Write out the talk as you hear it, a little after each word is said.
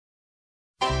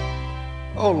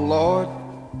Oh Lord,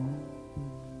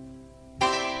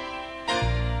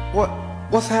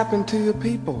 what's happened to your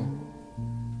people?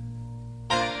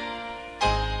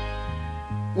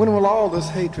 When will all this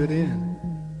hatred end?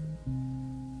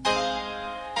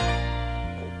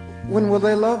 When will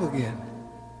they love again?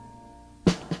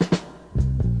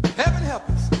 Heaven help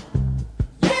us.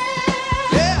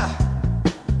 Yeah.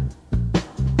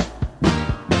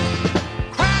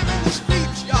 Crime in the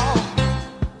streets, y'all.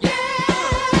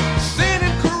 Sin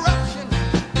and corruption.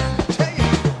 Tell you,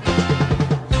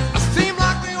 I seem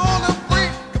like we on the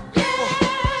brink of people.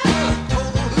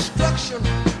 Total destruction.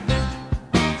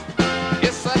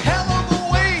 It's a hell of a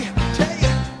way, I tell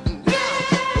you.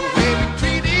 The way we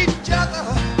treat each other.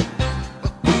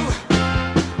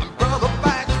 Brother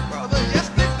back, brother, yes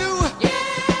they do.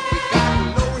 We got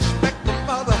no respect for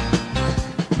mother.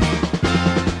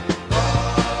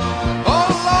 Oh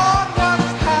Lord,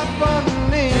 what's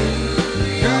happening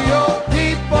to your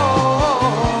people?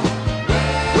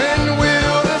 When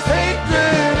will this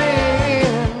hatred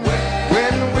end?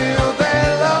 When will they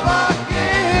love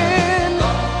again?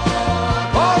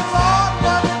 Oh Lord,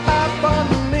 what's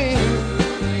happening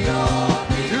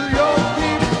to your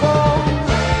people?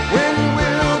 When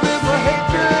will this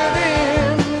hatred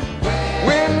end?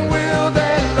 When will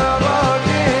they love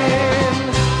again?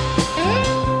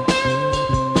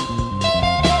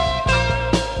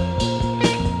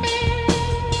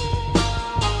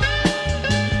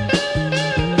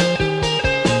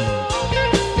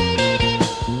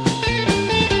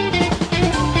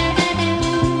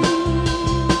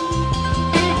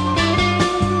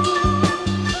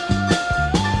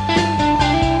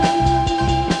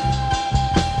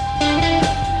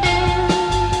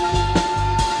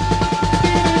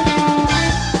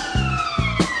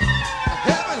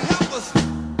 Heaven help us.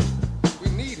 We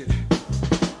need it.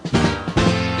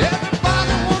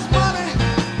 Everybody wants money.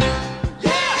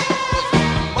 Yeah.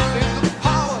 Money's the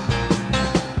power.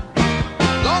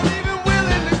 Lord, even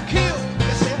willing to kill.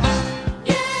 They say,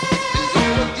 it's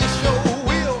all against your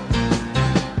will.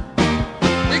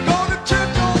 We go to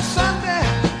church on Sunday.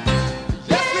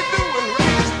 Yes, we do. And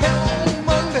raise hell on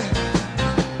Monday.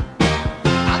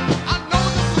 I know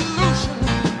the solution.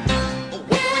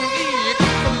 What we need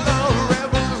is a love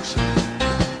revolution.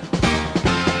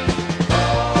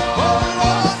 Oh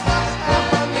Lord, what's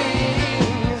happening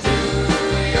to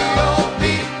your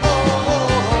people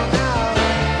now?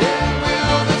 When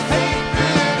will this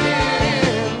hatred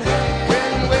end?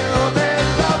 When will they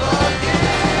love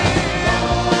again?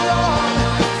 Oh Lord,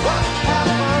 what's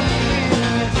happening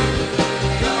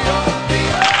to your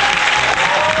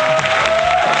people?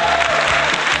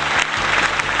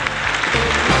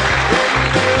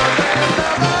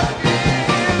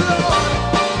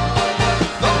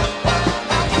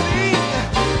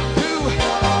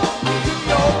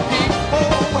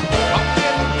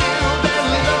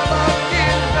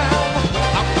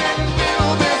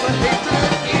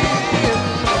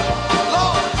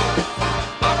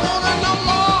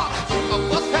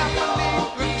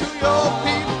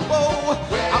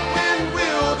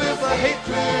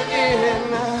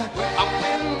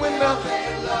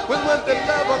 When will they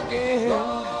love again?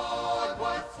 Lord,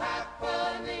 what's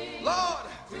happening? Lord,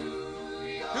 to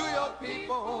your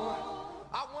people.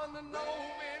 I want to know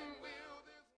when.